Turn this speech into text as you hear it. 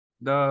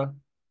the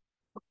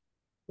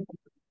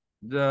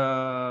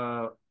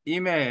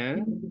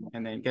email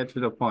and then get to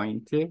the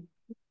point.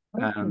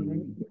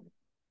 Um,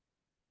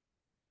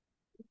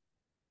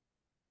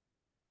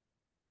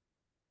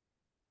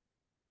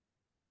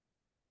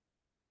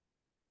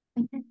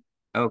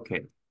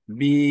 okay.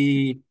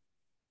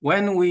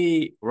 When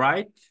we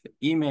write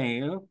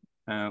email,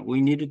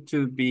 we need it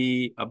to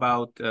be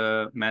about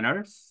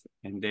manners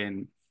and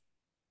then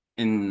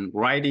in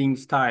writing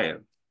style.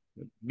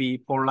 Be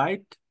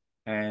polite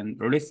and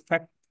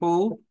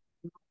respectful.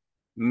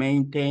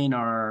 Maintain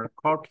a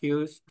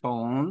courteous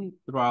tone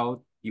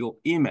throughout your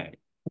email.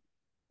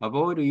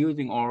 Avoid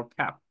using all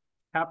cap.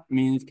 Cap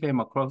means came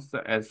across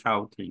as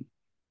shouting.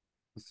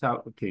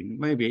 Shouting,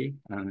 maybe.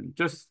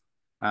 Just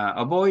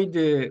avoid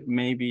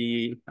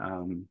maybe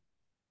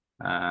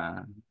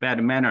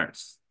bad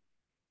manners.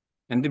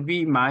 And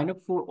be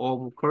mindful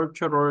of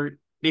cultural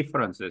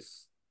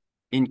differences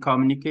in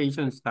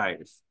communication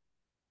styles.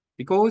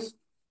 Because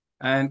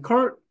and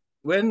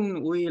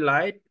when we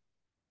write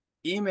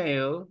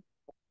email,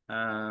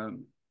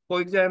 for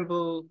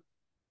example,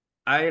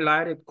 I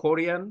like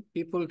Korean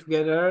people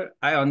together.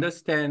 I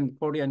understand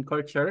Korean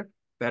culture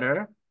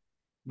better.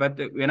 But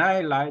when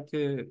I like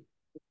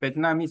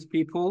Vietnamese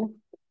people,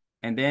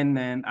 and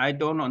then I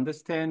don't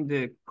understand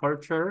the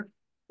culture,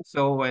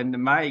 so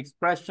when my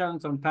expression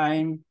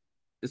sometimes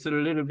is a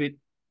little bit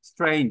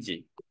strange.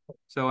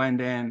 So and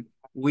then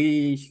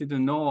we should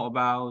know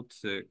about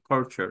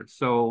culture.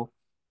 So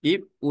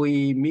if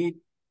we meet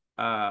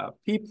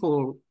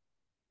people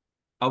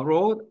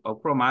abroad or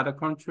from other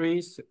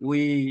countries,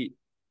 we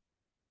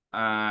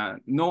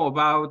know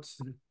about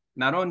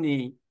not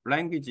only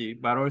language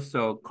but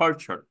also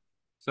culture.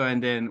 So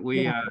and then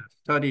we Yeah.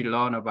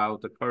 learn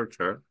about the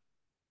culture.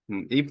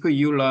 If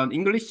you learn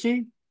English,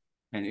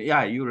 and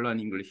yeah, you learn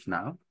English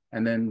now,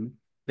 and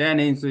then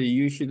is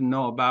you should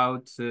know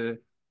about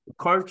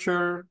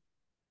culture,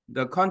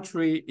 the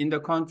country in the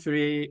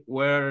country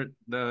where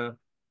the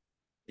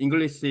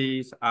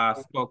Englishes are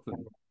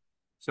spoken.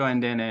 So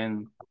and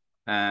then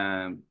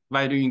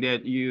by doing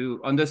that, you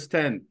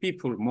understand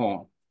people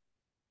more,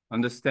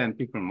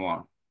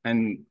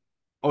 and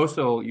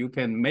also you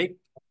can make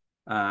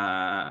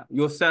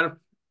yourself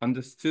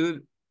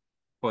understood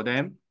for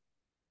them.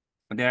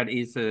 That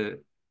is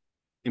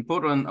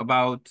important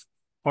about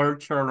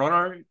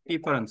cultural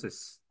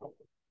differences.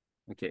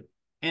 Okay,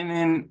 and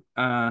then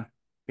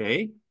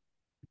okay,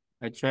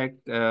 I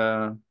checked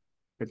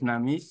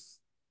Vietnamese.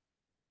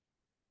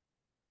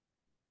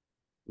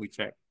 We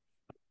check.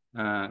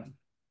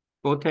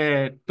 Cô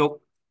thể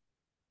tục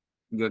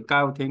ngữ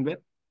cao tiếng Việt.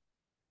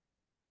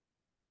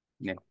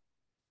 Yeah,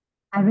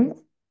 Iris.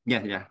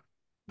 yeah, yeah.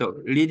 So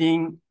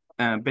leading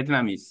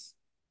Vietnamese.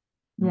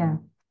 Yeah.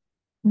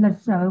 Lịch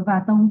sự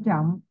và tôn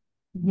trọng,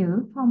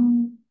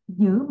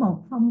 giữ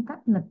một phong cách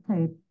lịch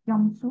thiệp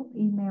trong suốt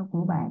email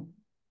của bạn.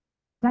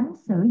 Tránh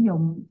sử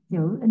dụng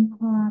chữ in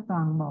hoa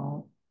toàn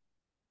bộ,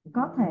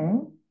 có thể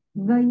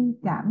gây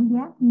cảm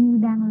giác như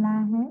đang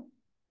la hét,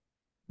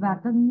 và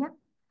cân nhắc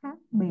khác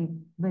biệt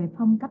về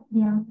phong cách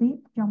giao tiếp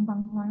trong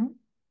văn hóa.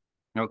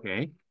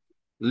 Okay.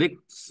 Lịch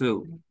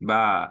sự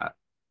và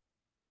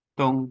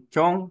tôn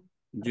trọng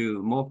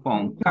giữ một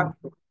phong Tôn cách.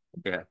 trọng.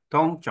 Yeah.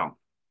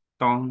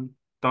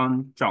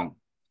 Tôn trọng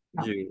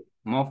giữ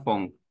một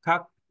phong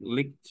cách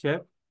lịch sự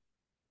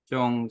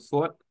trong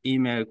suốt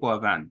email của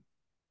bạn.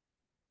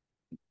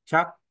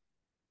 Chắc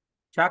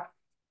chắc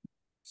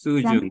sử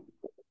Tránh. dụng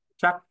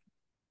chắc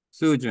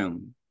sử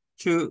dụng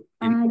chữ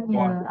in Ai hoa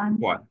nhờ anh.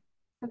 quả.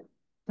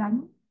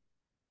 Tránh.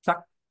 Chắc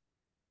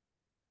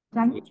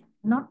Tránh.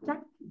 Not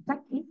trách. Trách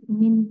it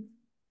means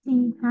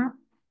ch.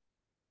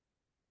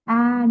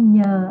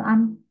 Nhờ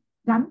anh.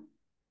 Tránh.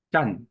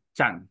 chắn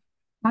chắn.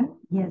 Tránh.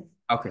 Yes.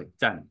 Okay,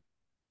 chắn.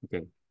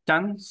 Okay.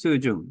 Chắn sử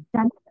dụng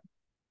Tránh.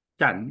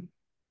 chắn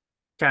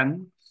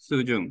chắn sử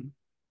dụng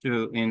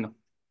chữ in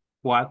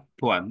hoa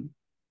thuận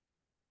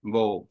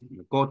vô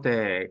có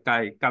thể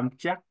cái cảm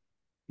giác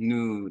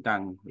như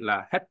đang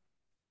là hết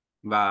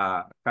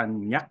và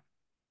cân nhắc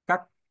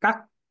các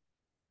các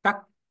các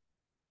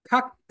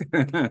khác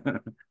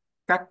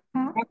các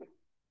Khác.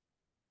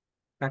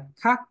 các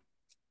khác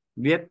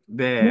viết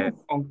về Yes.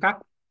 phong cách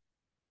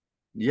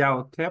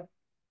giao tiếp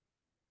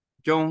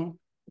trong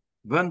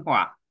văn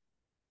hóa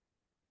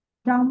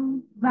Trong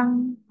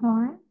văn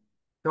hóa.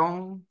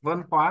 trong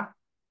văn hóa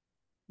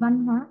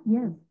Văn hóa.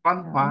 Yes.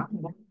 văn Rồi, hóa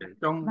ok.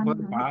 trong Văn văn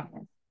hóa. hóa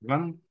Yes.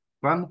 văn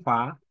văn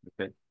hóa.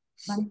 Okay.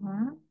 Văn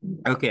hóa.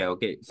 Okay,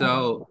 okay. So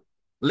Okay.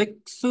 lịch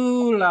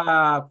sự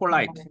là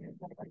polite.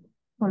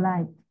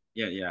 Polite.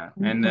 Yeah, yeah.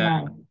 Be And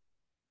polite.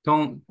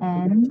 tôn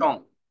And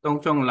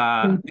tôn trọng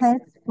là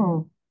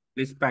respectful.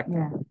 respect.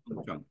 Yeah.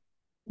 Tôn trọng.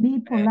 Be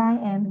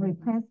polite and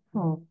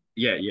respectful.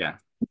 Yeah, yeah.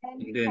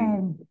 And then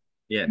Maintain.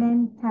 yeah,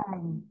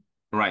 Maintain.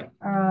 right.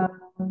 Uh,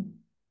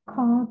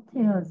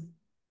 courteous.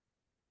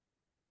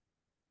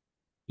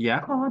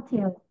 Yeah.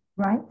 Courteous.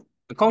 Right?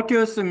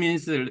 Courteous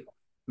means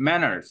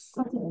manners.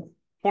 Courteous.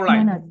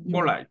 Polite, Manners. Yes.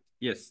 polite.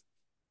 Yes.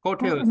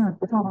 Courteous.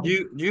 Courteous tone.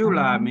 You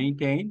là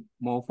maintain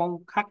một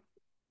phong cách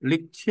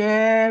Lick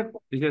chép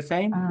is the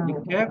same. Lick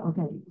chép.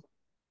 Okay.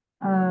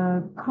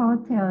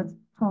 Quarter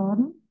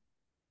tone.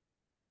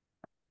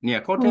 Yeah,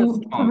 cortex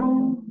Through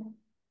tone.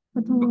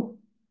 through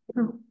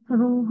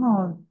through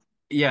hole.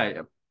 Yeah,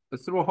 yeah.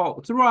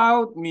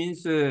 Throughout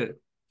means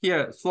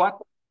here suốt,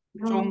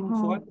 Through trong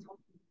suốt.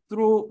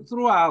 hole.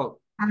 Throughout.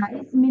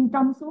 It mean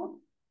trong suốt,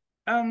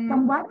 Um.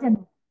 trong quá trình.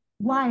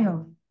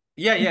 While.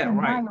 Yeah, It's yeah. a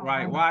Right,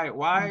 while. right.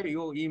 Why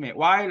your email?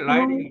 Why Through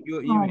writing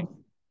your email? hole.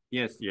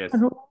 Yes, yes.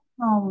 Through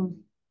hole.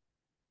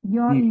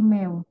 Your Mm.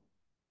 email.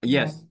 Yes.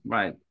 Yes,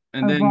 right.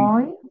 And then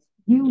Avoid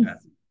use. yeah,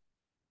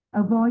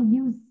 Avoid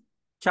use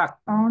chắc,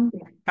 on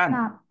can,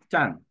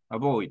 chat.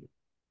 avoid.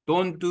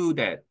 Don't do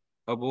that.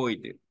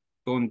 Avoid it.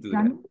 Don't do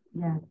that. Tránh.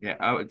 Yeah.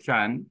 Yeah,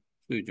 tránh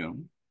sử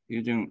dụng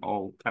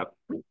all cap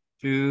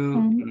to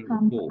Can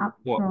come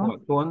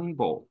across tuân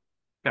bộ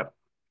cap.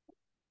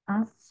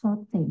 as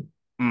sorting.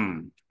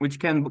 Which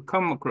can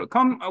come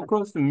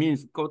across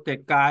means có thể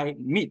cái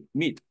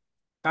meet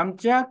cảm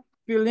giác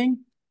feeling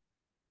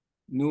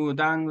nu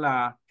đang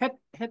là hết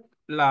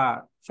là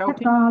Hết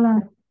shouting. to lên.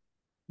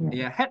 Yeah.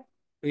 Yeah, hết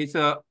is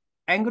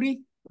angry.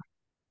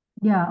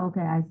 Yeah,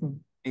 okay, I see.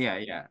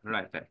 Yeah,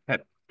 right.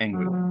 Head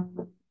angry.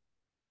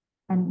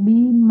 And be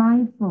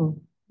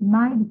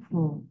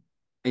mindful.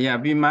 Yeah,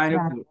 be Là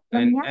mindful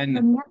cân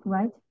nhắc,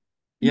 right?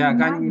 Be yeah,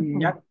 cân mindful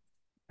nhắc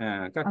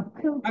các of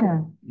các culture,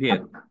 việc.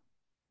 of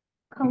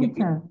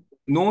culture,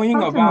 Knowing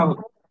cultural. about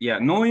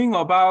knowing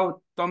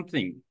about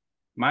something.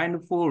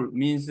 Mindful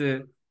means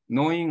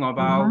knowing Be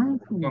about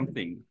mindful.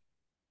 something.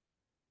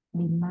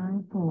 Be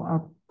mindful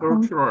of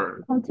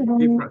Cultural cultural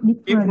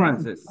differences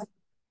differences.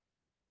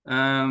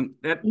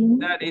 That in,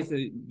 that is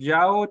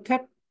giao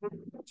tiếp,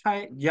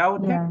 giao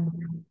tiếp. yeah,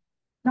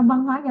 trong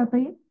văn hóa giao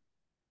tiếp,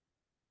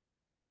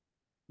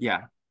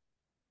 Yeah.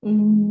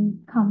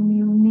 in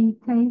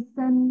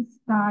communication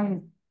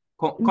styles.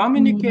 It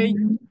Communicate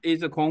means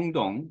is a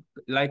공동,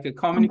 like a phong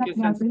cách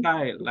communication giao tiếp.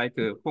 style, like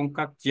a phong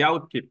cách giao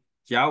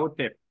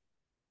tiếp.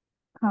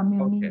 Okay.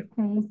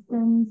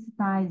 Communication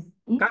styles.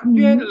 It Các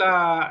viết means,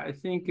 là, I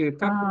think,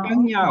 các khác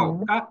nhau,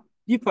 okay. các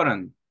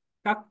different,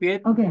 các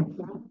viết. Okay.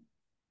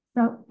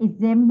 So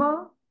example,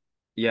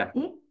 Yeah.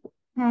 if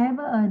have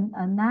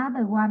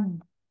another one,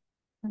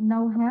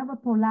 no have a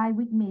polite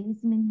with me,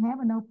 it means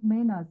have no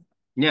manners.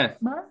 Yes.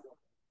 But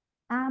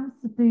I'm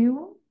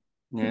still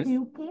Yes.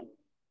 keep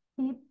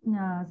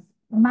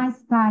my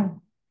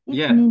style. It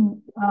Yeah.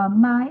 means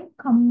my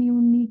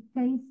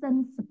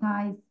communication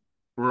style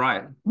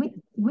Right. with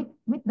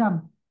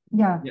them.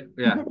 Yeah,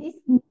 Yeah. because it's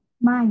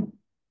my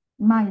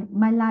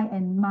my life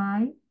and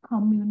my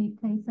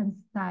communication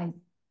style.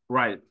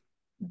 Right.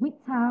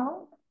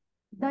 Without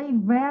they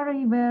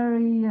very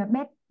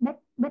bad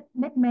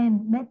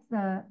man bad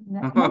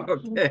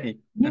Okay.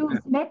 use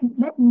bad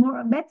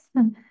more bad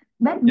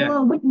Yeah.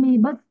 word with me,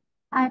 but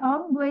I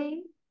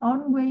always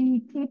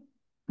keep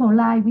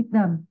polite with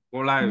them.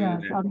 Polite with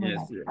Yes, them. always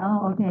Yes. like, Yeah.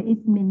 oh, okay,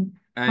 it means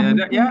I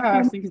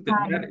communication think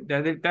style.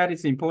 that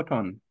is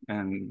important.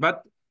 And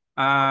but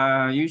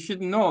you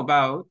should know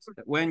about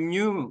when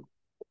you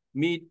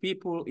meet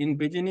people in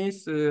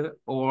business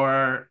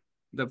or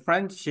the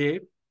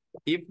friendship,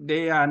 if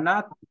they are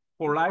not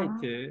polite,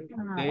 they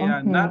are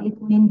Okay, not,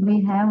 it means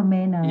we have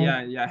manners, we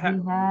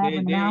have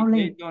they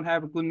knowledge. don't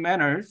have good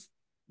manners.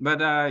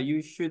 But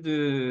you should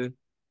Keep,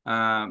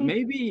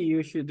 maybe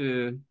you should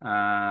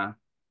uh,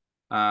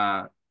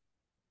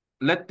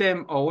 let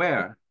them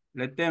aware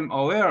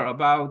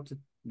about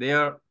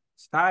their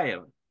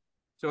style.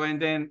 So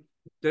and then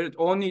there's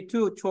only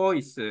two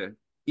choices.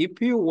 If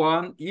they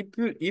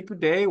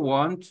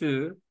want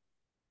to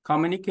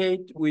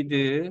communicate with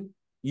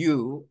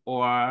you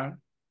or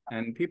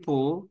and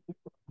people,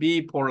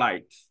 be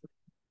polite.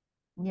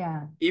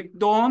 yeah. If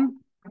don't,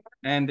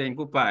 and then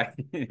goodbye.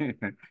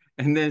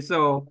 And then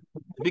so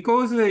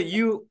because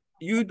you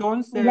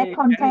don't Let say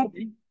contact.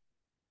 anything.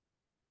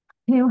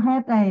 He'll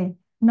have a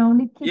no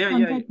need keep Yeah.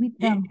 contact with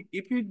them.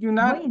 If you do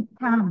not, With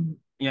time.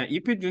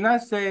 if you do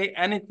not say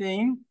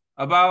anything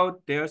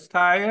about their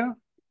style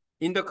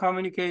in the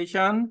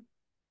communication,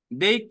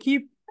 they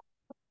keep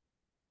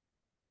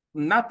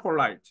not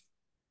polite.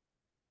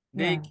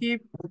 They Yeah.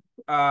 keep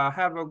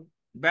have a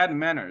bad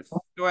manners.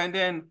 So and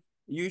then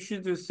you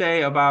should just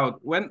say about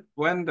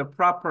when the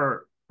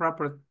proper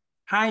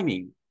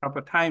timing,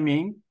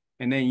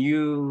 and then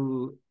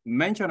you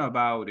mention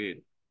about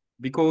it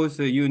because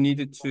you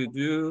need to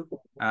do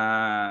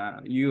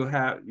you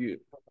have you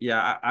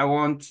yeah I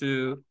want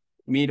to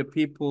meet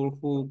people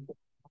who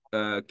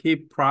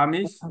keep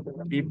promise,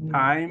 keep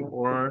time,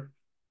 or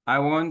I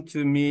want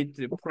to meet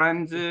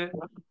friends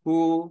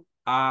who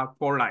are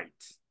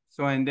polite.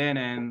 So and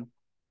then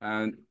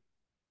uh,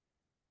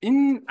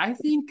 in I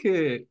think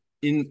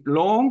in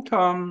long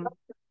term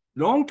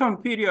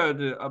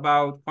period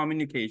about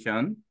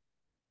communication,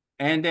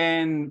 and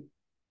then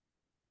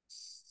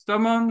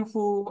someone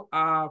who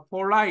are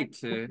polite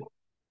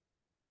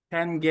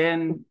can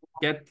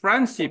get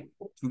friendship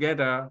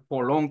together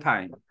for a long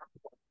time.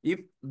 If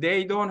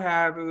they don't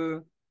have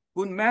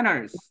good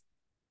manners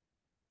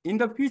in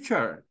the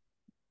future,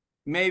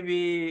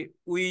 maybe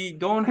we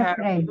don't have,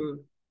 Separate.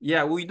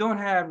 yeah, we don't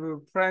have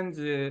friends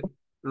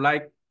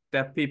like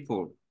that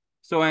people.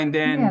 So, and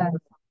then Yes.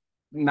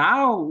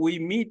 now we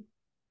meet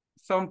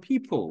some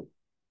people,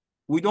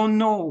 we don't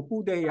know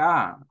who they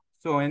are.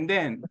 So, and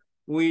then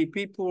we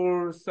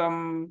people,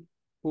 some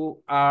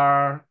who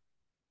are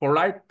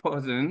polite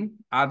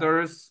person,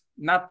 others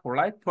not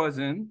polite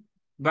person,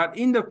 but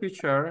in the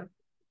future,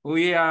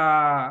 we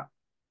are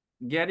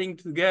getting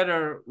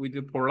together with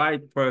the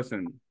polite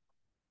person.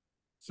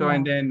 So,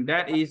 and Yeah. then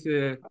that is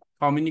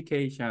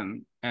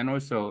communication and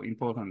also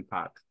important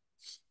part.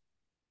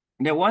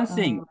 The one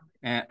thing,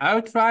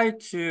 I'll try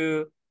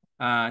to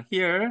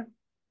here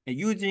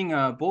using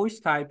voice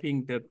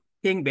typing the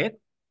ping bit,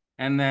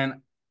 and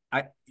then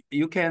I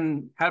you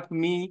can help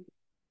me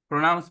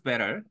pronounce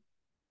better.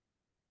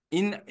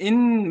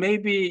 In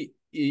maybe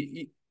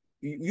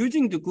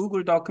using the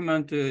Google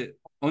document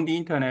on the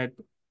internet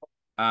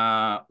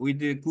with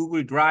the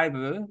Google Drive,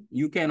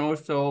 you can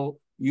also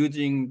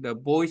using the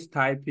voice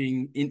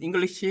typing in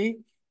English,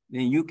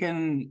 then you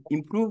can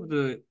improve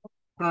the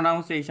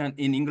pronunciation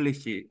in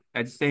English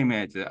as same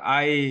as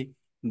I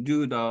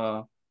do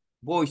the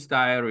voice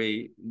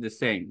diary the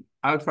same.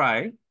 I'll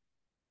try.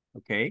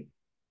 Okay.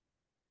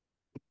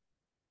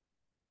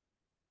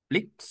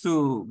 Lịch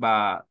sử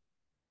và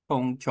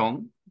phong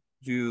trống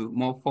dù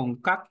một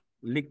phong cách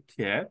lịch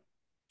thiệp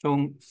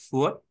trong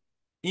suốt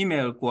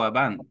email của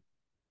bạn.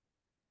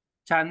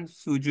 Chan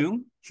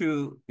수중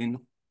주인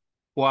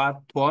qua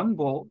toàn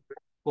bộ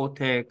có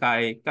thể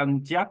cái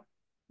cảm giác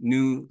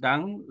như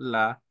đang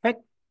là hết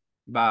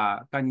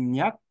và cân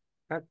nhắc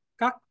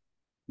các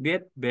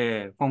biết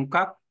về phong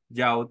cách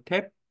giao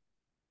tiếp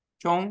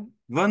trong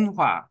văn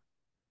hóa.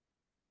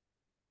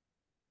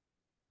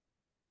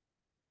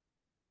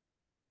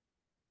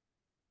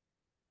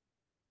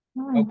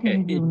 Nói anh Okay.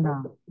 chừng giường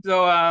nào.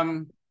 So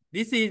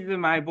this is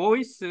my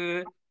voice.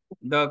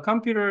 The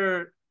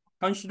computer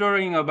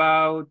considering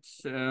about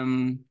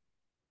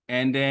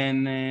and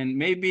then and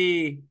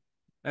maybe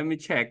let me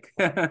check.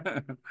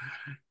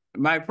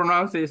 My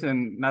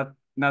pronunciation not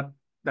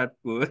that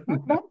good.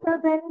 That's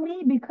better than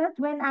me because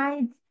when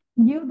I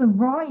use the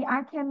voice,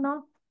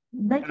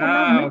 they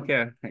cannot read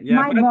Okay. Yeah,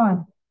 my but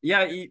voice.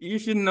 yeah, you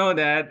should know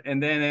that.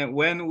 And then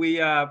when we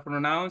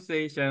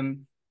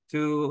pronunciation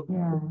to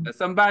Yeah.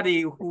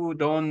 somebody who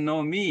don't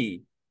know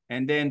me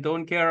and then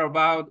don't care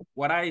about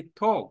what I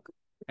talk,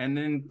 and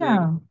then the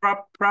Yeah.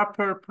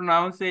 proper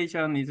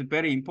pronunciation is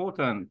very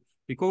important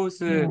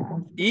because Yeah.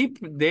 if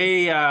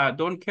they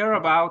don't care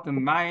about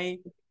my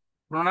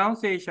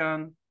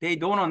pronunciation, they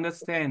don't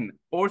understand.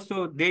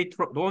 Also, they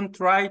don't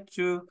try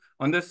to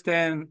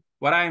understand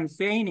what I'm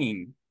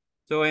saying.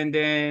 So, and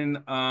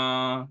then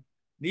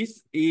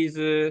this is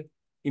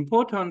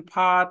important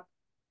part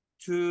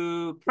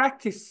to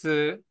practice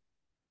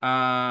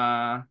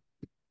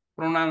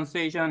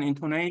pronunciation,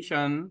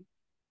 intonation,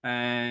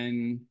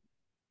 and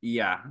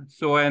yeah.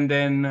 So, and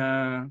then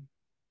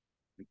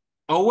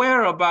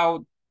aware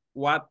about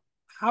what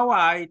how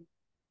I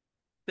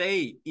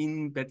say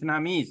in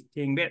Vietnamese,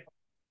 tiếng Việt.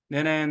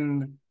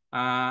 Then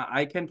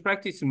I can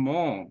practice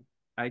more.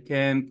 I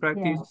can Yeah.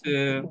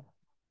 practice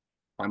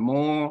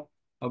more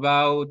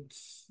about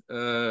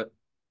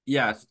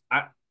yes.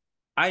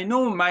 I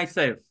know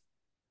myself.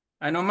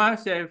 I know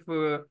myself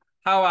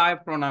how I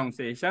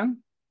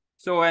pronunciation.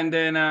 So and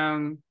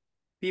then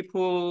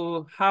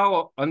people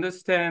how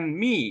understand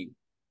me.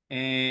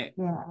 Yeah.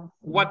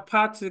 What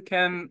parts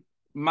can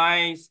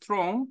my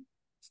strong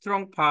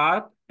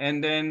part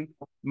and then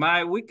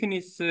my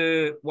weakness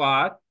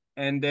what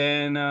and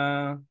then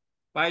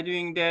by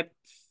doing that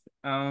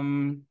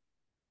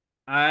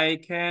I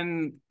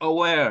can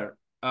aware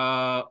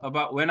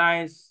about when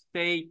I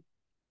stay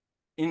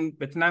in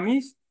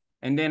Vietnamese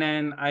and then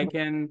and I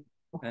can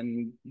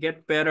and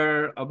get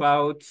better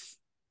about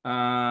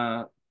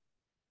uh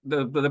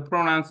the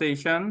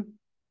pronunciation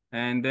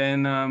and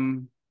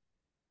then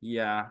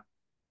yeah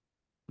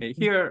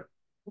here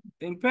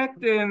in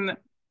fact, then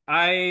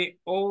I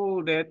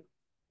all that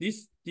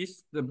this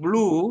the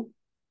blue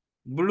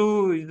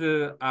is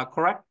a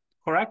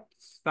correct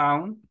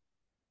sound.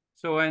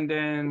 So and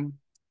then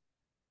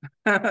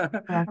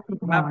Practice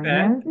not more.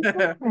 bad. Yes, it's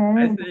okay.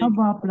 I No think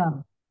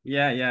problem.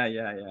 yeah.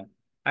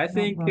 I No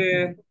think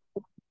problem.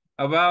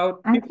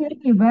 about I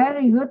think you're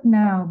very good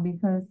now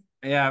because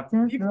yeah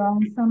just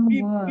wrong some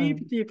word.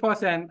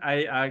 50%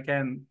 I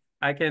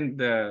can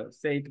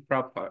say it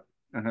proper.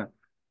 Uh-huh.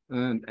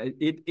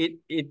 It it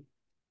it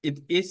it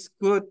is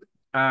good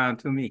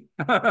to me.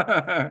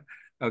 I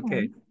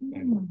Okay.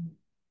 see.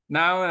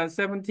 Now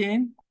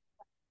 17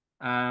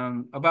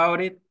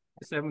 about it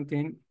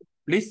 17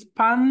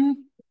 respond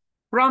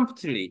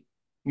promptly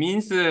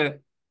means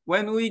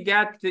when we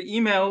get the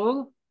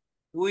email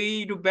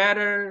we do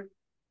better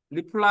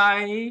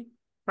reply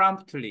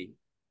promptly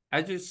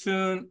as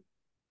soon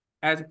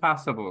as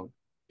possible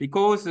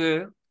because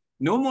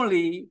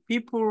normally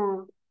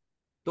people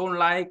don't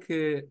like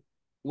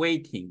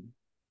waiting.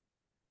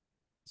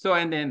 So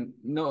and then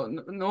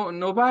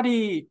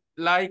nobody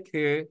like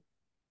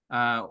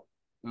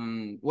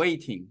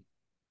waiting.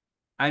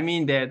 I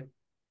mean that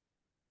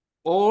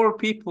all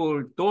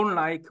people don't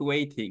like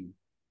waiting.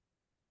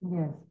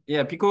 Yes.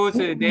 Yeah, because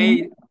It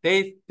means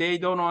they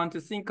don't want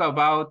to think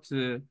about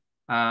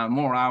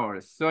more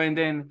hours. So and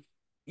then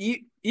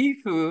if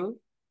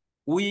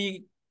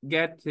we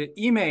get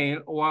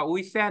email or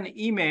we send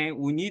email,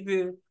 we need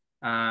to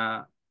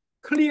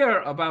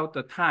clear about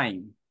the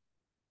time.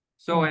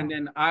 So and yeah,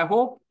 then I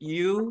hope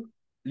you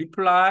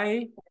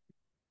reply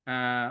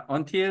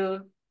until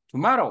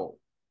tomorrow,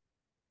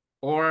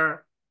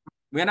 or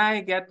when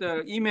I get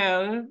the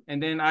email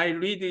and then I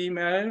read the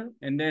email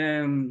and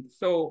then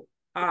so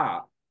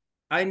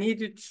I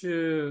need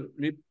to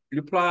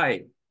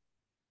reply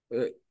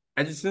uh,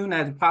 as soon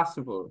as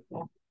possible.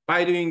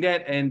 By doing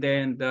that, and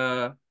then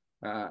the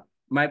uh,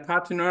 my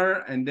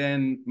partner and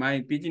then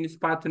my business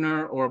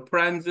partner or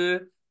friends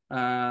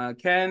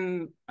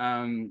can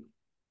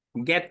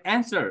get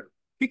answer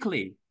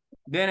quickly.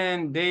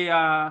 Then they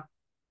uh,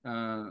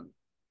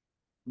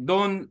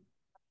 don't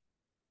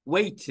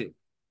wait.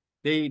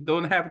 They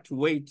don't have to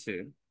wait.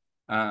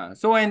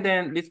 So and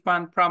then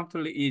respond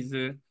promptly is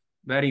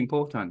very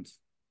important.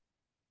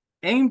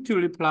 Aim to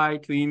reply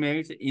to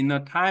emails in a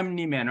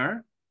timely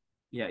manner.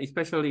 Yeah,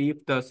 especially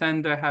if the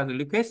sender has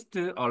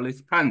requested a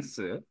response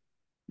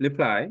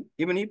reply,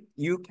 even if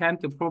you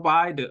can't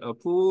provide a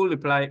full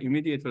reply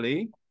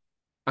immediately,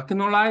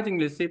 acknowledging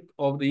receipt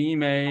of the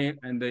email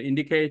and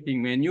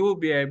indicating when you will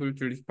be able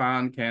to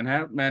respond can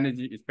help manage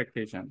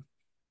expectations.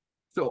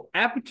 So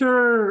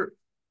after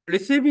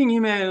receiving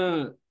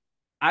email,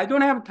 I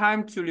don't have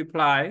time to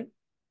reply,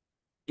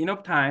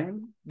 enough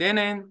time,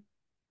 then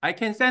I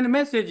can send a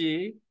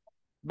message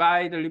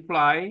by the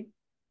reply.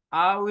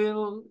 I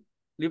will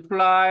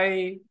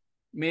reply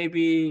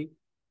maybe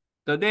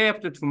the day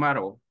after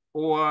tomorrow,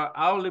 or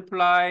I'll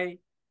reply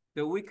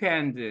the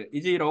weekend.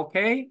 Is it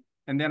okay?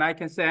 And then I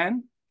can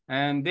send.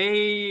 And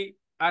they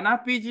are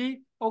not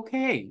busy.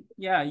 Okay,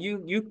 yeah,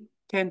 you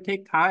can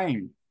take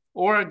time.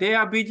 Or they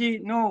are busy.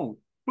 No,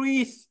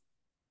 please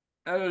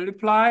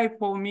reply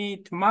for me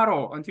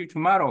tomorrow until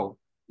tomorrow.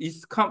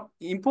 It's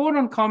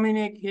important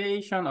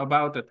communication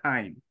about the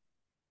time.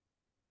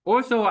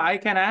 Also, I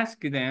can ask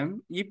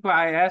them, if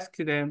I ask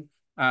them,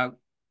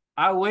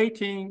 I'm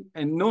waiting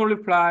and no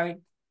reply,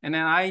 and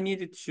then I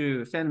need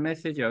to send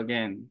message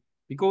again.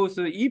 Because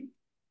if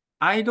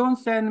I don't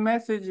send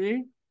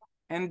message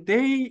and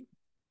they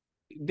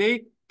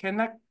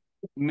cannot,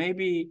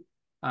 maybe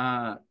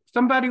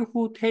somebody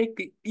who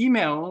take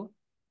email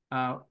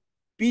uh,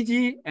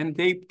 busy and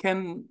they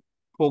can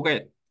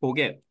forget,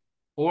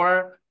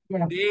 or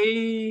yeah,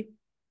 they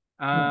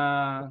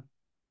yeah,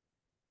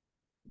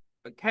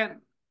 uh,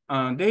 can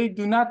they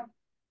do not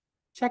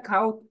check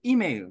out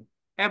email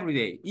every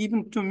day.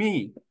 Even to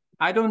me,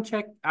 I don't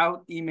check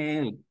out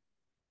email.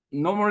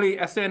 Normally,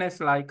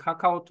 SNS like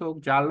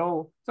KakaoTalk,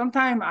 Jalo.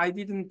 Sometimes I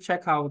didn't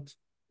check out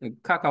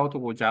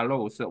KakaoTalk or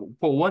Jalo so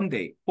for one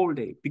day, whole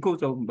day,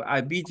 because of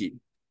I busy.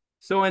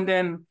 So and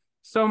then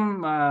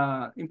some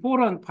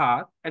important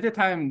part at the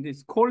time,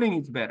 this calling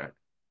is better.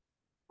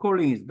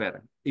 Calling is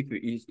better if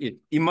it is it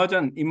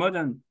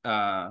emergent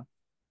uh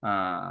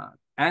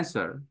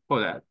answer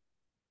for that.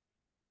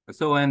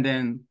 So and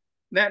then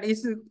that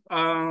is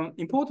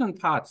important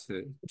part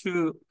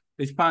to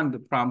respond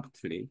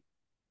promptly.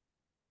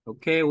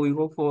 Okay, we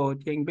go for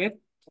Tieng bit,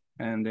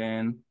 and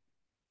then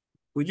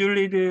would you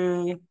read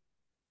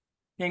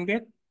Tieng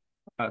bit?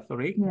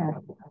 Sorry. yeah.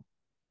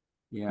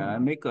 Yeah, I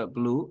Okay. make a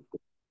blue.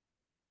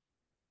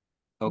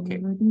 Okay.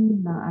 Ready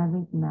now, I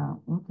read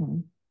now.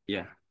 Okay.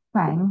 Yeah.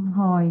 Phản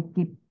hồi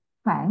kịp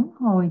phản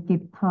hồi kịp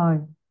thời.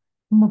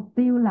 Mục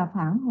tiêu là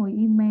phản hồi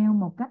email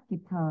một cách kịp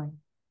thời.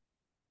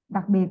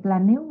 Đặc biệt là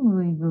nếu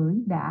người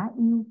gửi đã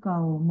yêu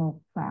cầu một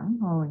phản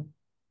hồi,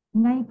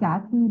 ngay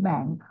cả khi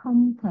bạn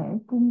không thể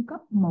cung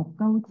cấp một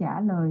câu trả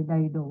lời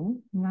đầy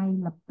đủ ngay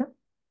lập tức.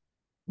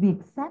 Việc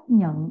xác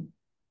nhận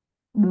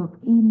được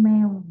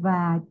email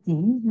và chỉ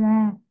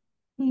ra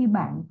khi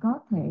bạn có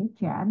thể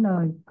trả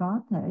lời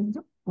có thể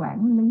giúp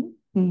quản lý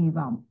kỳ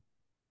vọng.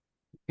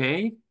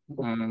 Okay.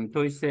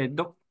 Tôi sẽ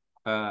đọc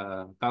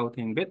câu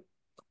Tieng bit.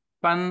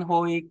 Phản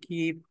hồi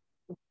kịp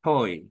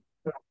thời.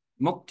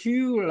 Mục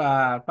tiêu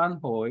là phản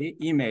hồi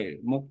email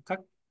một cách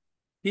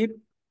kịp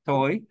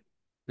thời.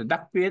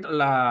 Đặc biệt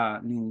là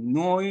những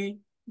người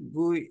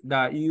gửi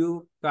đã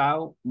yêu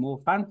cầu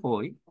một phản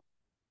hồi.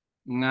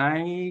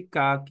 Ngay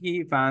cả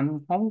khi bạn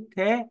không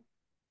thể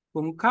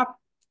cung cấp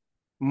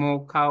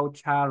một câu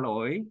trả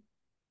lời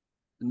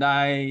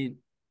đầy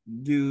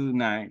đủ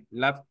này,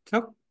 lập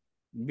tức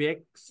việc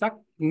xác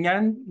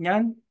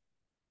nhận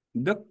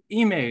được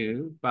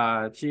email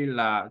và chỉ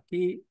là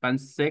khi bạn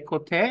sẽ có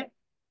thể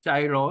trả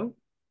lời,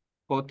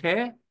 có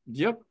thể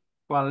giúp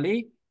quản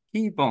lý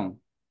kỳ vọng.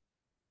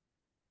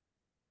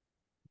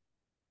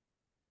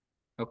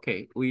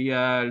 Okay, we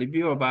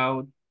review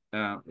about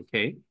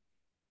okay.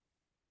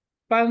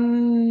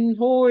 Phản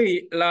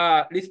hồi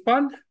là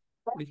respond,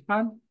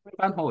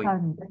 phản hồi.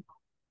 Cần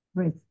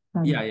Yeah,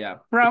 respond. yeah.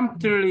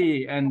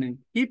 Promptly and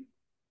keep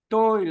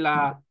tôi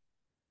là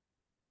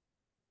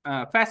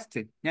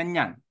fast, nhanh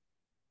nhanh.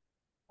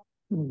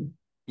 Ừ.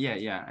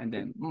 Yeah. And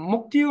then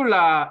mục tiêu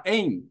là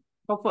aim,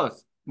 purpose,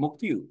 mục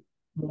tiêu.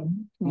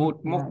 Aim to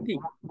Mục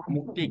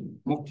right. đích,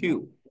 mục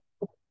tiêu.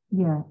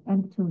 Yeah,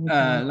 aim to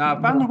reply. Là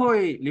phản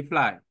hồi,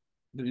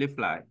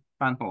 reply,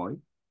 phản hồi.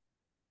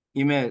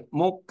 Email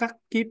một cách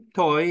kịp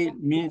thời,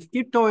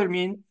 kịp thời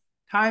mean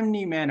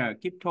timely manner,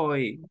 kịp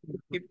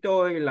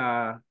thời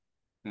là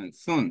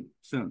soon.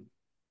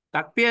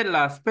 Đặc biệt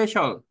là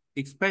special,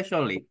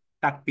 especially,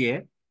 đặc biệt.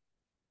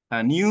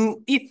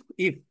 New, if,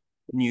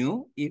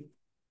 new, if,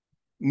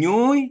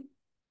 nhối,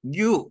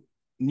 you,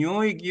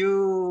 nhối,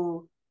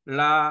 you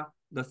là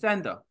the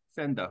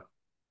sender.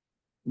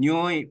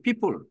 Nhối,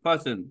 people,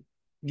 person.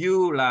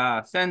 You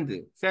là send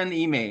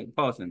email,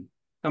 person.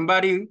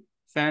 Somebody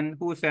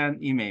who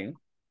send email.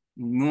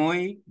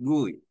 Ngồi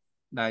gửi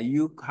là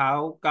yêu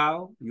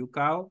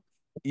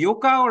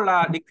cầu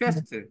là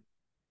request.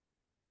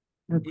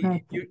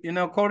 Request. You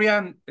know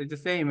Korean is the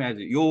same as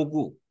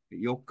요구,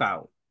 yêu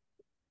cầu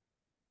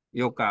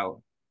Yêu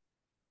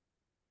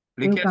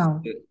request.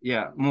 cầu.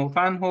 Yeah, một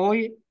phản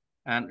hồi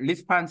and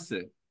response,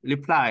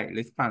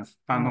 response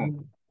phản hồi.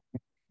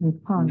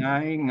 Response.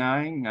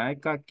 Ngài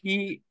cả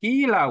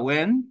ký là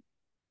when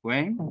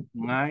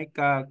ngài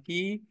cả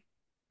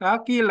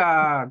ký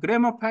là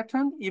grammar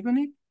pattern even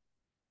if,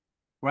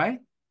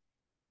 right?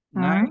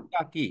 Ngài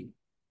cả ký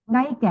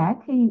Ngay cả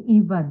khi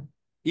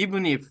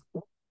even if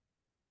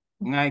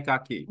ngay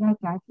cả khi, ngay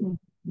cả khi,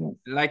 yes.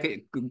 like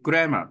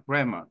grammar,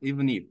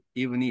 even if,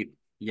 Even if,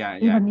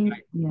 yeah. yeah,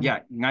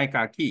 ngay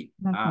cả khi,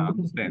 Ngay cả khi.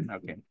 understand,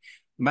 okay.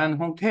 Bạn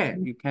không thể,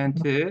 you can't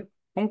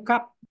cung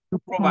cấp, You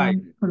provide,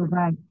 can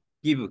provide.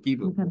 give,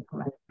 You can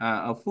provide.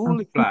 a full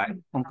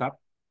reply, cung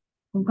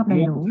cấp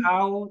đầy một đủ.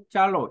 câu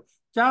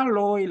trả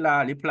lời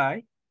là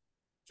reply,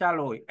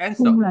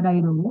 answer, Full là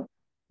đầy đủ.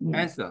 Yeah.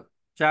 answer,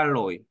 trả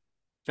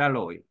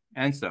lời,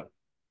 answer.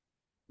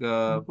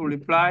 The full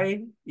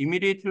reply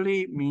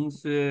immediately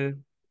means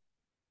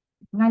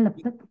Ngay lập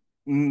tức.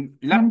 Nhanh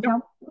laptop, chóng.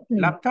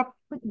 laptop,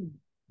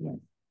 Yes.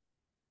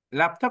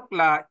 laptop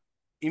là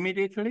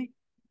immediately.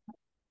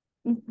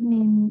 It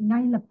means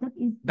ngay lập tức.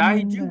 It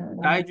means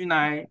Daiju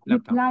này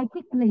laptop. reply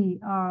quickly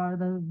or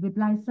the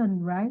reply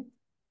soon, right?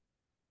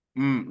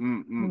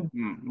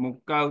 Một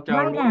câu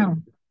trả Right lời now.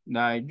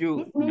 daiju.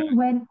 It means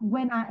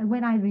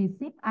when I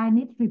receive, I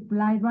need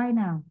reply right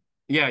now.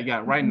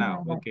 Yeah, right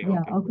now. Like Okay,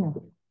 yeah, okay.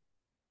 okay.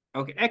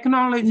 Okay,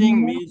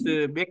 acknowledging means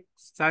biết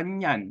xác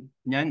nhận,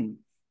 nhắn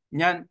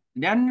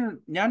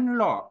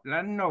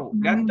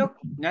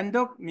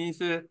đốc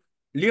means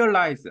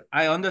realize,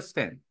 I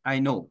understand, I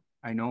know.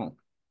 Nhắn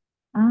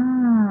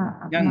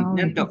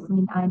Acknowledge. đốc. It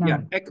means I know.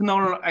 Yeah,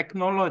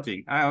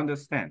 acknowledging, I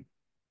understand.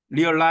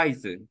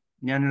 Realize,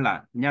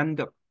 nhắn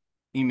đốc,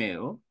 email.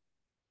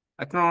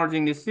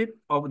 Acknowledging receipt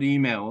of the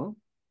email,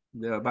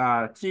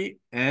 và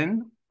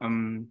and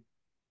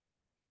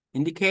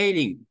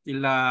indicating,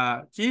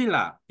 chỉ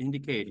là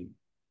indicating.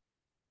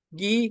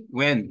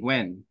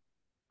 When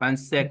bạn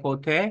sẽ có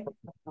thể,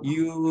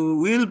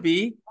 you will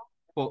be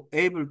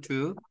able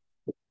to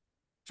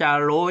trả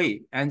lời,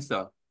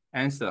 answer,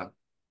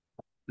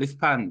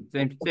 respond,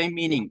 same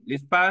meaning,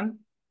 respond,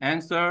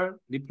 answer,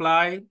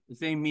 reply, the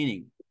same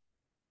meaning.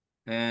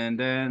 And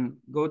then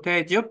có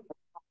thể giúp,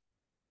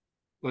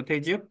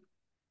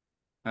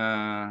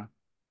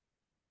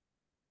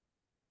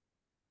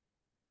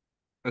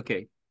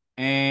 okay,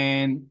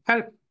 and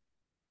help,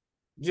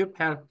 giúp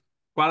help,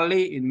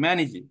 quality in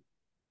managing,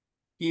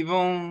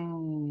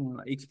 given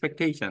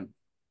expectation.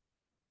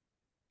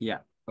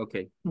 Yeah,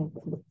 okay.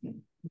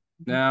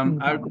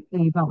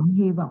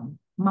 Hy vọng,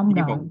 mong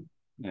đợi.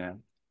 Yeah,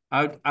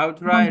 I'll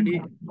try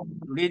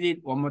read it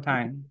one more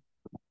time.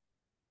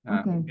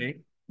 Okay.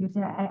 You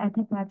said I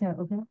take later,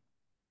 okay?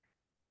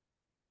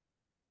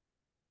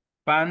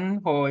 Phản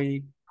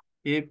hồi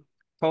kịp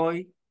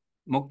thời,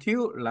 mục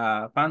tiêu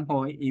là phản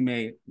hồi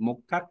email một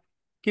cách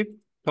kịp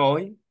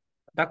thời,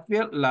 đặc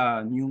biệt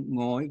là những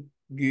người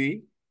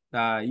gửi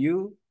là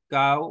yêu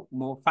cầu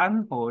một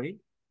phản hồi.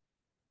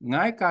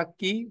 Ngay cả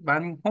khi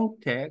bạn không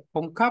thể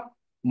cung cấp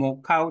một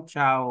câu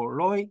trả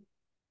lời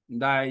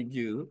đầy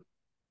đủ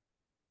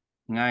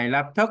ngay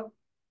lập tức,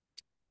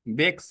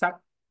 việc xác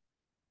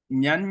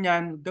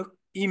nhận được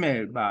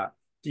email và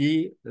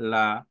chỉ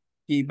là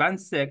khi bạn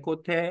sẽ có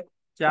thể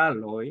trả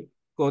lời,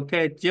 có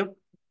thể giúp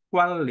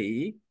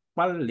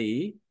quản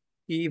lý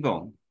kỳ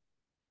vọng.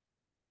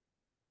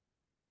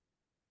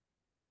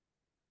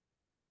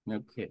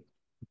 Okay.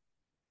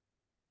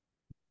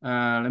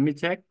 Let me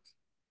check.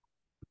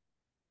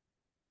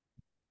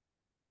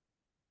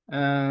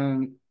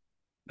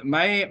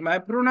 My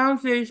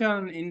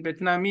pronunciation in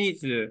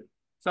Vietnamese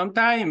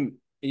sometimes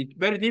it's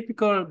very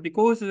difficult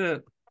because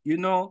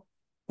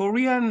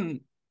Korean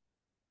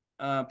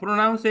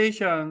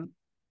pronunciation,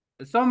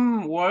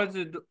 some words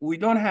we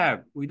don't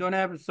have. We don't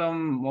have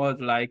some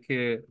words like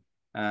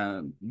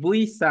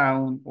V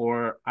sound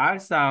or R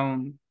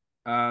sound.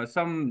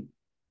 Some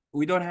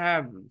we don't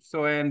have.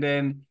 So and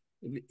then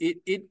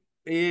it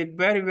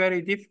very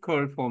very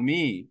difficult for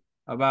me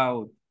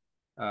about.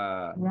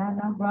 Yeah,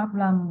 no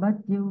problem. But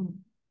you,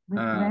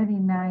 it's very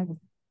nice.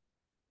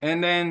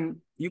 And then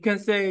you can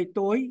say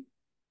tôi,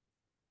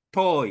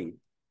 tôi,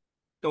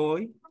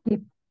 tôi, kịp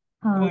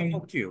tôi thời,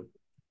 một chiều,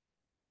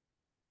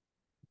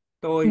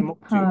 tôi kịp một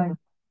chiều, thời,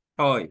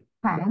 thôi,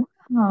 phản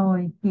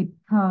hồi, kịp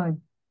thời,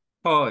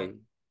 thôi,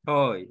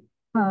 thôi,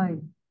 thời,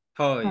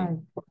 thôi, thời.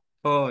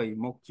 thôi,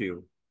 một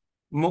chiều,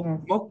 một Yes.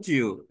 một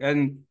chiều,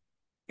 and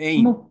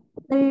aim, Mục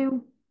tiêu.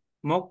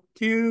 một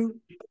chiều,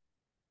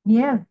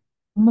 Yes.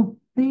 Mục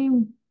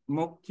tiêu.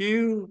 một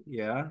chiều,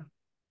 yeah,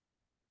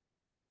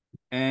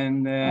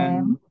 and Em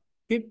then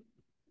keep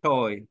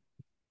thôi,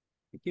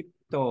 keep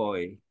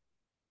thôi,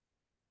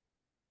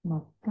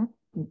 một cách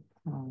kịp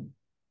thời,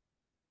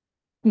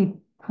 kịp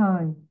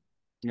thời.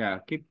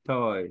 yeah, keep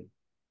thôi,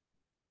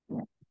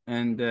 Yes.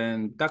 and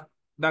then đặc,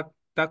 đặc,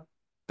 đặc,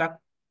 đặc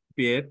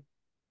biệt,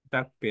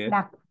 đặc biệt.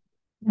 Đặc,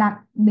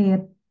 đặc biệt,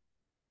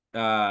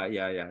 Yeah,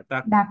 yeah.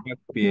 Đặc đặc đặc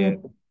biệt.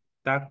 biệt,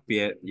 đặc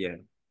biệt, yeah.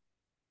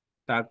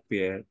 Đặc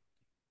biệt,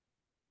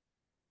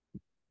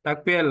 đặc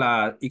biệt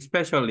là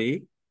especially.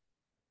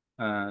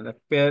 Đặc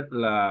biệt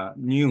là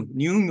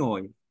new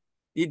ngồi.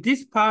 This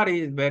part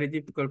is very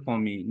difficult for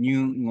me.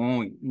 New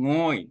ngồi,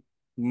 ngồi,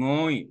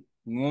 ngồi,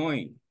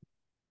 ngồi.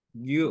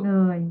 You.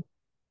 Người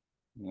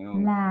No.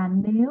 là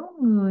nếu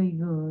người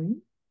gửi,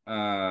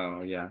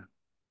 Yeah.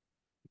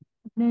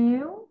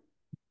 nếu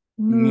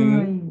Như,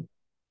 người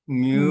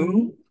như,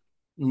 gửi.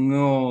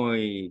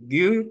 ngồi,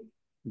 gửi,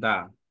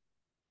 đã.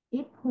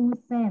 It who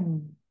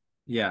send.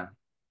 Yeah.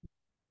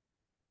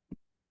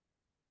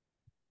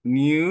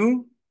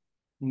 Như,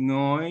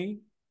 ngồi,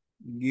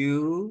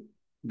 gửi,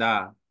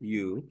 đã.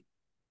 You.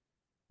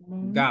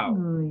 Nếu Gạo.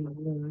 người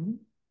gửi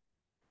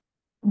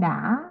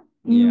đã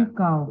yêu Yeah.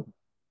 cầu,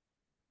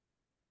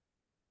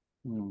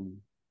 Mm.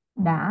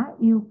 đã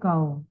yêu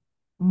cầu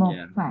một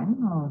Yeah. phản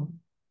hồi.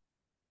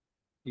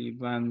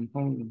 Ivan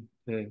không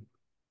thể.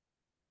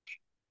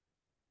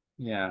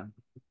 Yeah.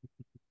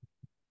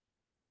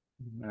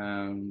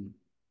 Um,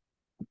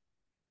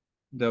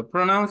 the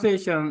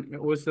pronunciation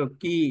also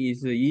key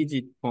is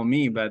easy for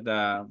me, but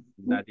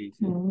not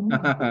easy.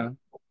 Okay.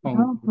 Không,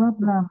 No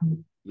problem.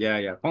 yeah,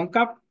 yeah. Không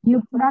cấp.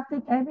 You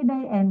practice every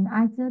day and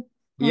I just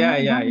Yeah,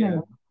 correct yeah, one day.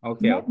 yeah.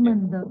 Okay, Let okay. me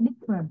the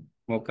difference.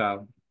 Một cặp.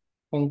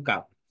 Không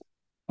cấp.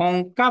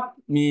 Không cấp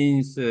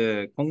means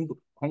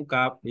không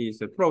cấp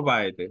is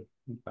provide.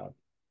 Không cấp.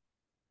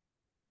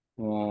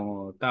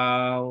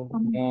 Tao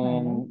Không thể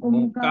một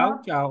cung cấp.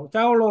 cáo chào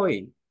chào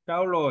lôi,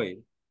 chào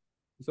lôi.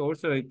 It's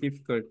also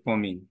difficult for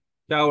me.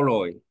 Chào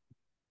lôi.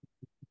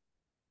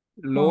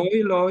 Lối một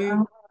lối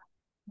câu,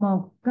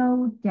 một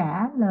câu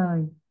trả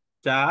lời.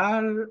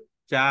 trả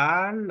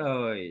trả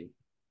lời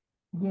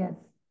Yes.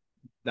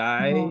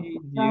 đại Một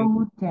dương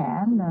câu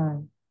trả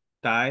lời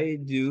đại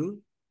dương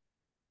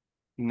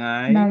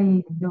ngài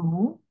đầy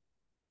đủ,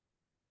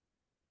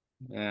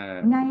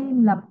 à, ngay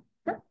lập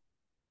tức.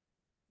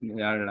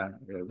 là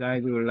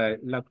đại dương là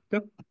lập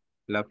tức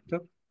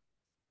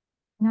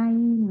Ngay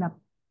lập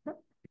tức.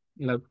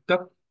 lập tức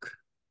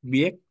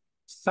biết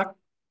sắc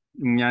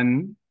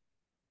nhận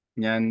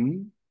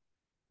nhận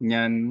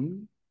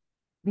nhận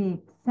Việc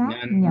xác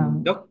nhận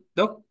nhận.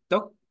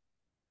 đốc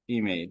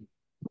email,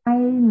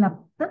 Ngay lập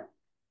tức.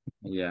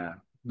 yeah,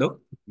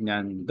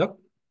 nhận đốc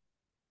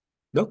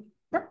Tức.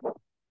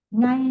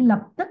 Ngay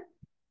lập tức.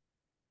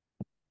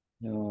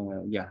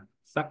 yeah,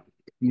 sắc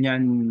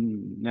nhận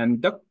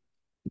nhận đốc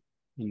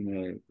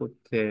email có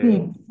thể.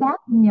 Việc xác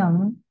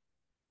nhận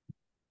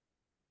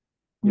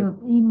Yep. được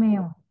email.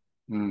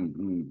 Ừ,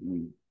 ừ,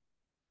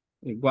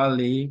 ừ.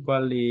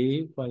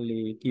 Quản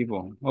lý kỳ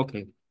vọng.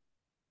 Okay.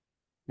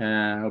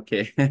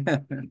 Okay.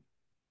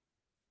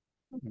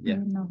 Okay, Yeah,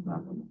 no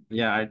problem.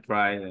 yeah, I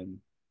try then.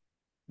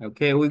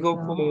 Okay, we go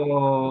Rồi.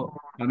 for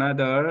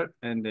another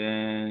and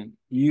then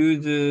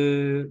use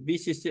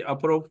BCC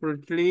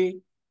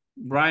appropriately,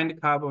 blind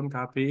carbon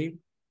copy,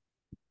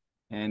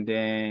 and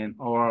then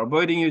or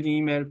avoiding using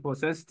email for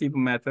sensitive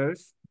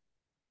matters.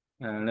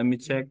 Let me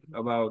check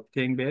about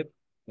Tengbet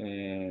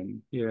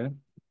and here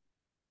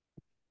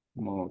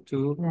more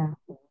too. Dạ.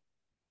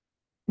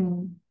 Ừ.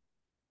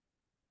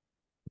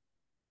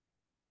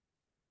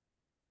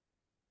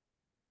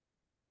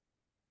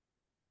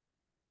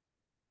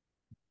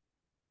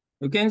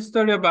 You can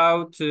study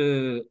about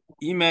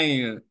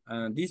email.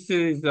 This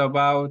is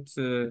about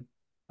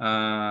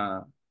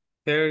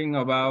caring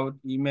about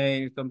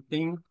email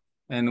something,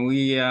 and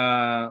we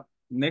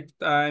next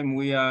time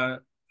we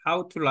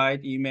how to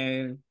write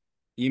email,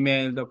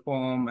 email the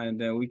form, and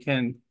then we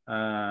can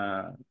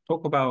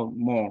talk about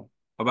more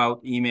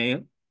about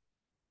email,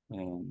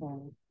 and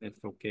Rồi. that's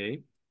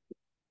okay.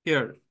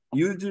 Here,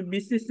 use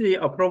BCC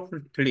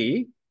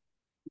appropriately.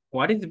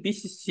 What is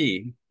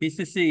BCC?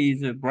 BCC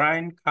is a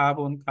blind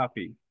carbon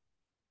copy.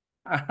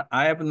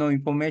 I have no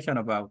information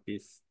about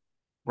this.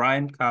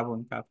 Blind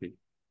carbon copy.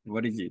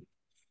 What is it?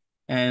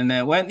 And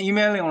when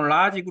emailing a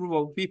large group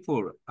of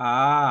people,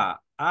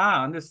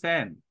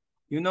 understand.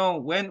 You know,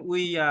 when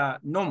we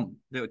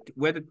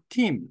with the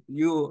team,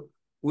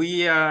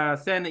 we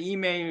send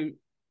email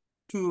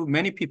to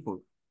many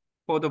people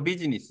for the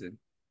business.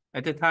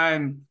 At the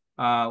time,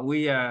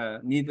 we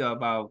need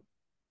about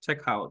check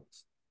out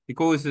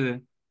because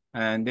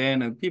and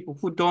then people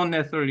who don't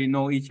necessarily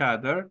know each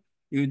other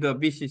use the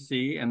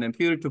BCC and then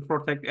feel to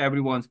protect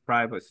everyone's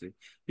privacy.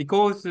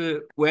 Because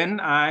when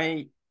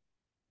I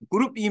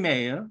group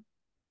email,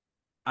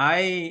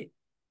 I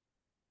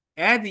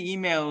add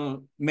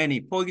email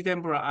many. For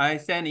example, I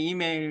send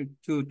email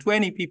to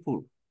 20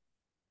 people.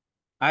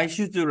 I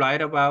should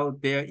write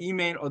about their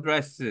email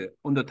address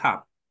on the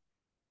top.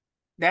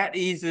 That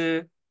is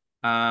the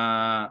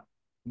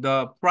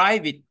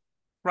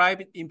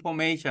private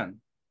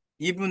information.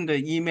 Even the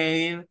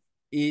email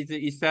is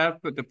itself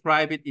the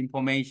private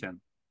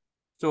information.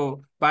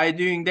 So by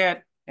doing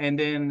that, and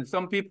then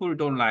some people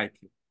don't like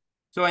it.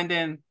 So and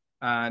then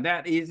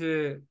that is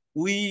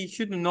we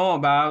should know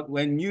about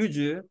when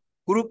use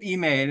group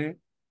email.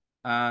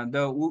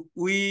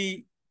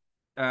 The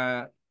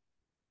uh,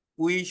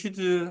 we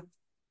should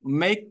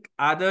make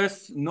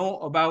others know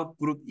about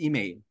group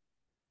email,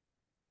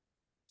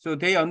 so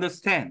they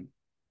understand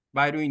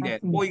by doing I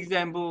that. see. For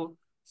example,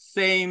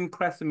 same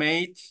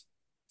classmates,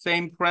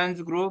 same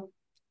friends group,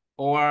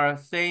 or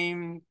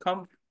same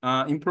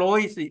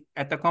employees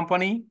at the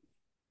company,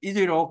 is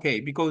it okay?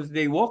 Because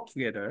they work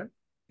together,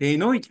 they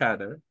know each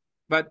other.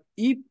 But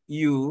if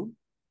you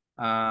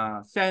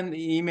send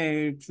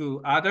email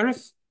to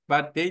others,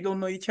 but they don't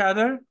know each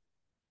other,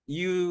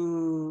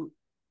 you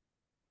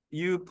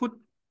you put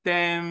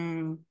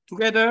them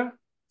together,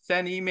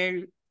 send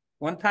email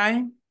one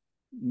time,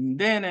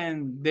 then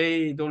and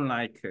they don't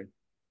like it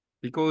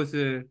because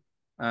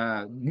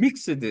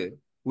mixed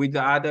with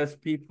the other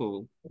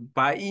people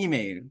by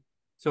email.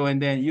 So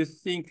and then you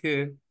think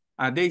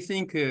they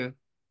think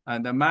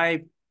that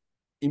my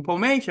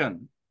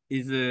information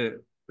is a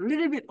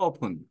little bit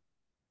open.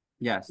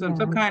 Yeah, Yeah, some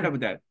I kind see. of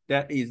that.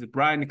 That is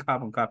blind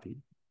carbon copy.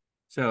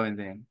 So and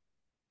then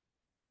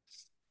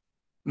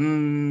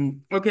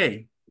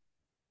okay,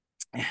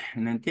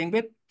 and then tiếng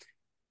Việt,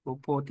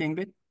 po tiếng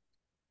Việt,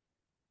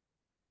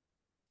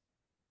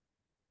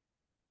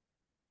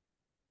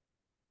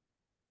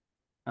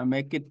 I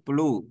make it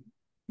blue,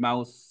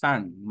 màu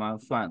xoan.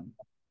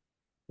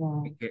 Yeah,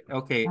 Okay,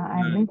 okay.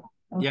 I read.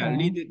 Yeah, Okay.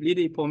 lead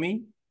it for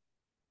me.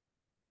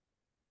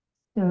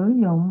 Sử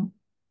dụng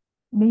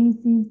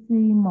BCC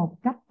một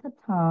cách thích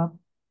hợp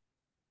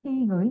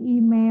khi gửi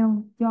email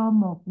cho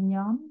một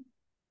nhóm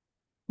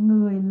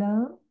người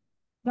lớn,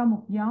 cho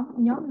một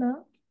nhóm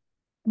lớn,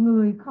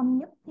 người không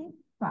nhất thiết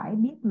phải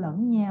biết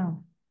lẫn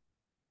nhau.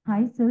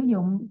 Hãy sử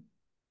dụng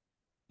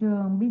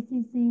trường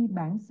BCC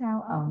bản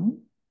sao ẩn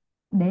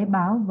để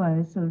bảo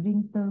vệ sự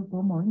riêng tư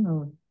của mỗi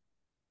người.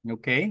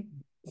 Okay.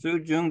 Sử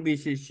dụng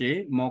BCC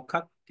một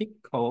cách thích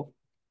hợp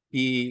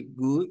thì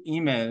gửi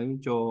email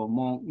cho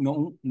một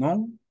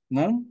nhóm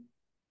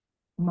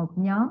Một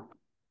nhóm,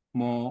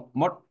 một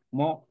một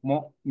một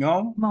một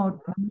nhóm một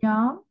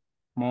nhóm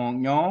một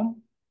nhóm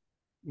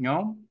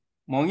nhóm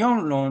một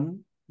nhóm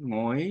lớn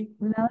người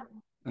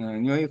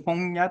lớn. người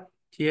không nhất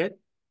thiết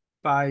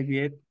bài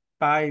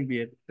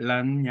viết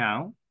lẫn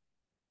nhau.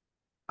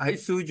 Hãy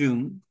sử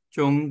dụng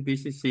chung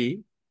BCC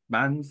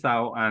bản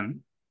sao ảnh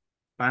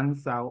Bản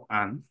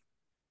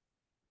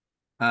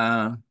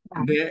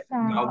để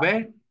bảo sao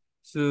vệ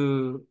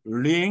sự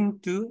riêng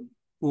tư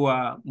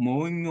của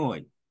mỗi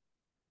người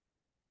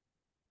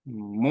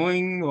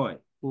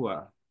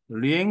của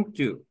riêng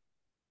tư,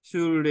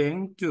 sự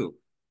riêng tư.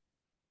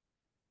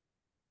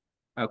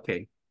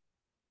 Okay.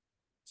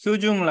 sử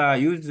dụng là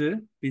use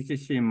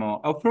BCC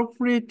more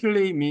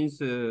appropriately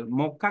means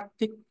một cách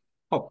thích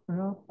hợp.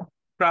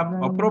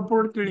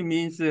 Appropriately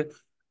means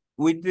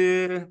with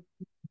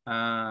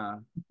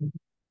uh,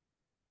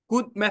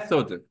 good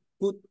method,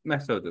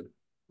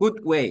 good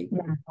way,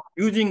 dạ,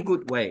 using good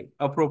way,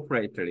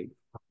 appropriately.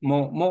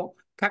 Một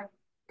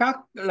các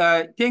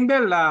là tiếng Việt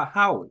là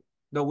how,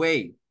 the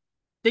way.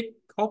 Thích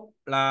hợp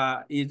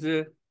là is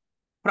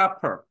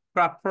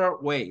proper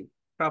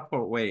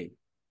way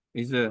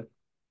is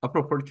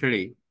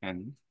appropriately.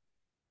 And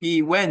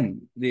he when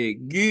the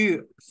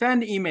you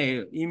send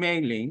email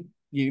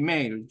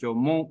cho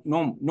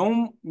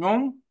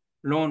nhóm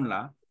lớn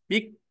là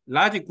big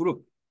large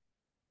group,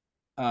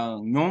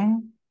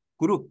 nhóm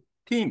group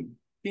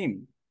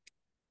team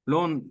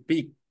lớn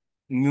big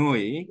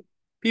người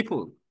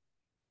people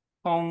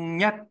không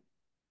nhất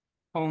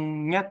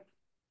không nhất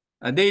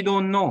they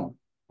don't know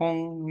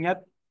không nhất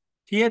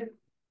thiết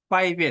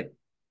private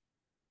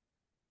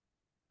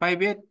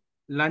private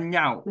lẫn lẫn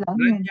nhau.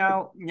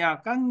 nhau nhà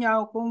khác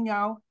nhau không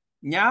nhau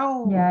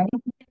Dạ,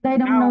 they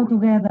don't know nhau.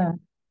 together.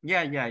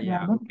 Dạ,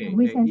 Yeah, but okay.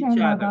 we can say Each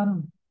là other.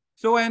 con.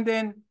 So and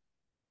then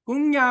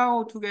cùng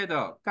nhau together,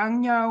 khác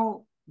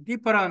nhau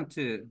different,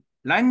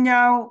 lẫn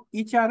nhau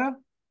each other,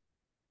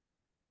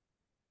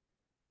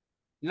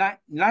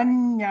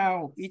 lẫn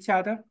nhau each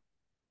other,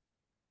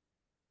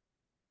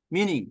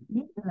 meaning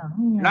Biết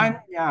lẫn lẫn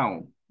nhau.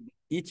 nhau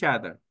each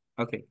other.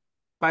 Okay.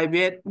 Bài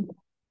viết,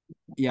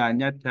 yeah,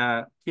 nhất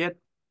thiết.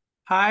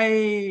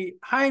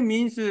 Hi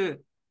means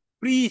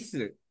please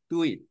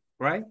do it,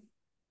 right?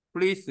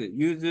 Please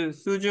use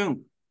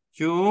수중,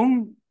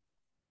 중,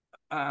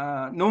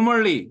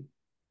 normally.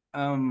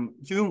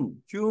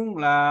 June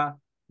là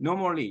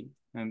normally.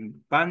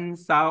 Ban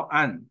sao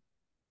ăn.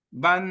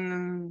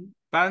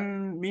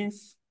 Ban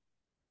means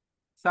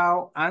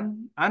sao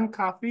ăn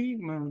coffee.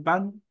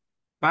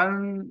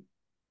 Ban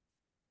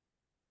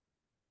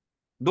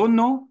don't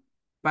know.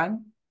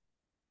 Ban.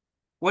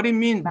 What do you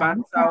mean ban Bản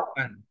sao sao,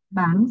 ăn?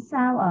 bản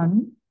sao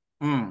ẩn.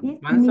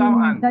 It Ban sao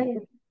mean ăn. they,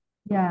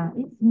 yeah,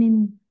 it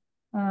mean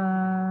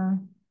uh,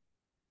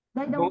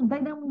 Both. they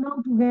don't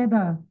know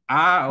together.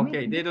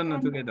 Okay. We They don't know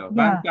send, together.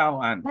 Ban yeah, sao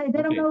ăn. they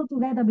don't Okay. know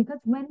together because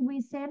when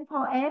we send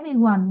for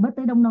everyone, but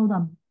they don't know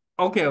them.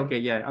 Okay.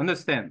 Yeah,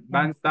 understand. Yeah.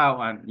 Ban sao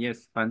ăn.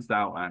 Yes, ban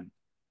sao ăn.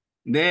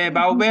 Để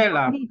bảo vệ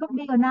là.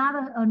 Copy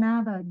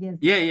another, yes.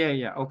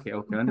 Yeah. Okay,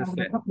 So the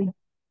understand. copy,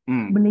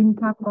 Mm. blind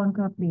carbon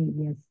copy,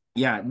 yes.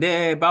 Yeah,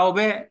 để bảo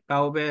vệ,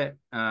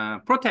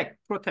 protect.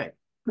 Protect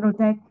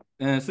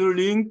Su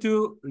liếng,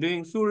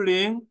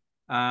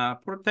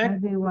 protect,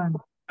 everyone.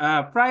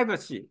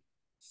 privacy.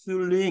 Su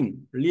liếng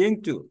to,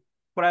 Linked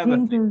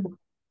privacy. to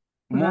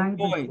Mỗi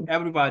người,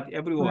 privacy,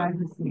 everyone.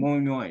 privacy. Mỗi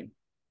người.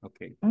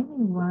 Okay.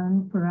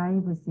 Everyone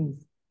privacy.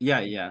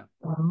 Yeah.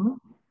 Oh,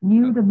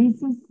 use the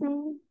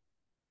BCC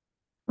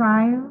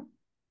prior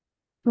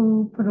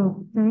to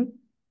protect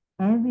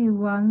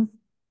everyone's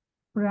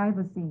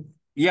privacy.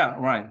 Yeah,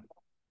 right.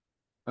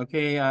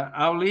 Okay,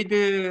 I'll read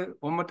it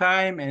one more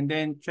time and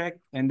then check,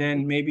 and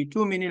then maybe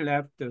 2 minutes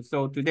left.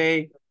 So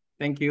today,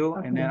 thank you,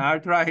 and then Okay. I'll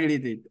try to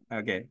read it.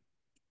 Okay.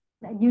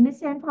 You need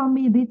send for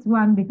me this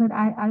one because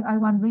I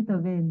want read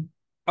again.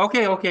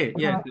 Okay.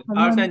 Yes, For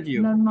I'll send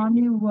you. learn more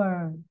new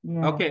word.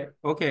 Yeah.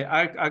 Okay.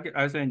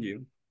 I'll send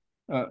you.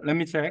 Let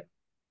me check.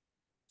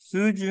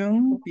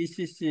 수중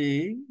BCC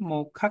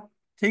một khách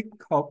thích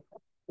học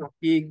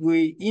y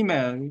gửi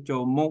email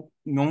cho một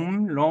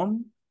nhóm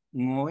lớn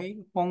người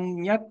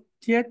không nhất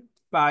thiết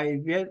phải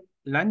viết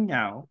lẫn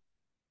nhau.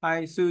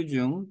 Hãy sử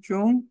dụng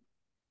chung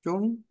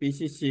chung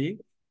BCC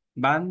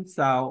bản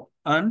sao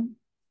ấn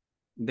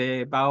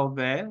để bảo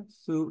vệ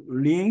sự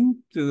liên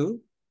tử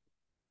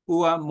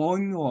của mỗi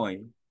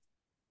người.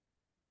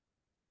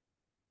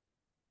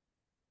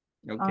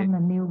 Okay. On a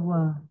new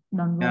word.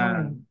 Don't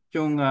worry.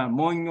 Chung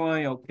mỗi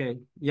người. Okay.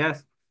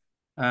 Yes.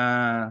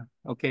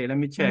 Okay, let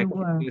me New check.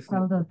 word.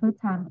 So the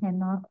first time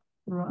cannot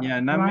Yeah,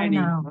 not right many.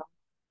 now.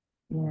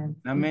 Yes,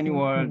 Not it's many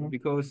words okay.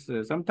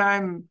 because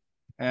sometimes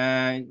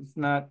it's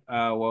not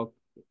work.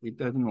 It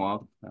doesn't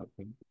work.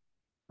 Okay,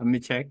 let me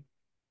check.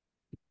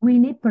 We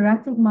need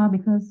practice more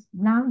because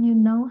now you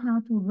know how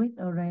to read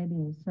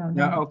already. So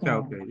Yeah, don't okay, care.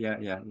 okay.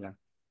 Yeah.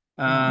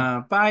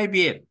 Yeah. Bài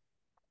viết,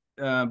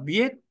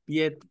 viết,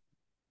 viết,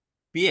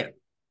 viết,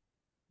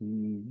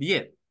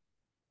 viết,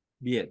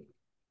 viết.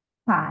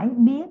 Phải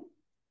biết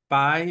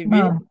Bài viết,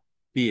 bờ.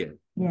 viết.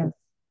 Yes.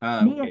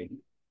 Biết Okay.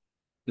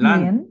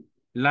 Lăn, biển.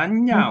 lăn The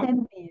nhau,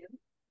 same biển.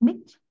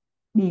 Beach.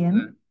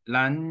 Biển.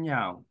 lăn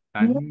nhau, Biết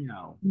lăn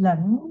nhau.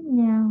 lẫn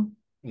nhau.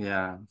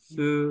 Yeah,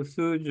 sư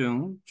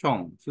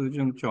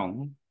dung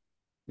chong.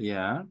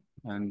 Yeah,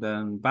 and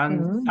then ban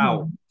Sử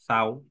dụng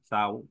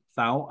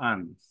sao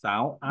ăn,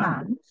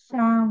 bản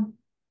sao.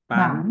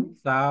 ban Bản.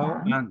 sao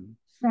Bản ăn.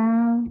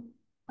 sao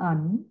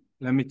ẩn.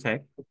 Let me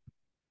check.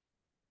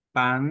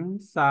 Ban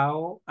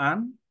sao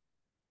ăn.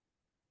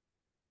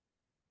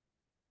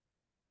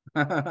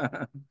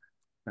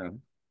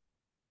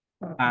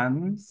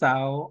 Ban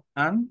sao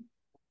ăn.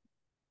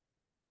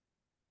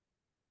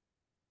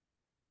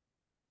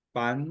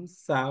 Ban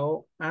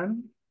sao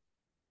ăn.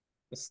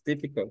 It's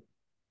difficult.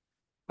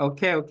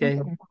 Okay. Okay.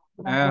 No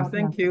problem.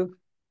 Thank you.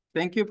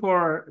 Thank you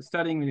for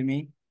studying with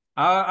me.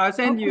 I'll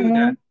send you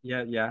that.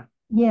 Okay. Yeah.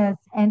 Yes,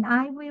 and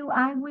I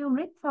will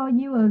read for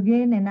you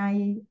again, and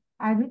I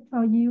read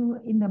for you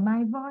in the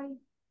my voice.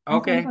 I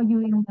send Okay. for you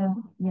in the,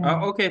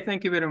 yeah, Okay.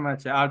 Thank you very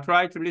much. I'll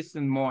try to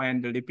listen more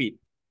and repeat.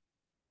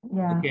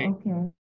 yeah, Okay. okay.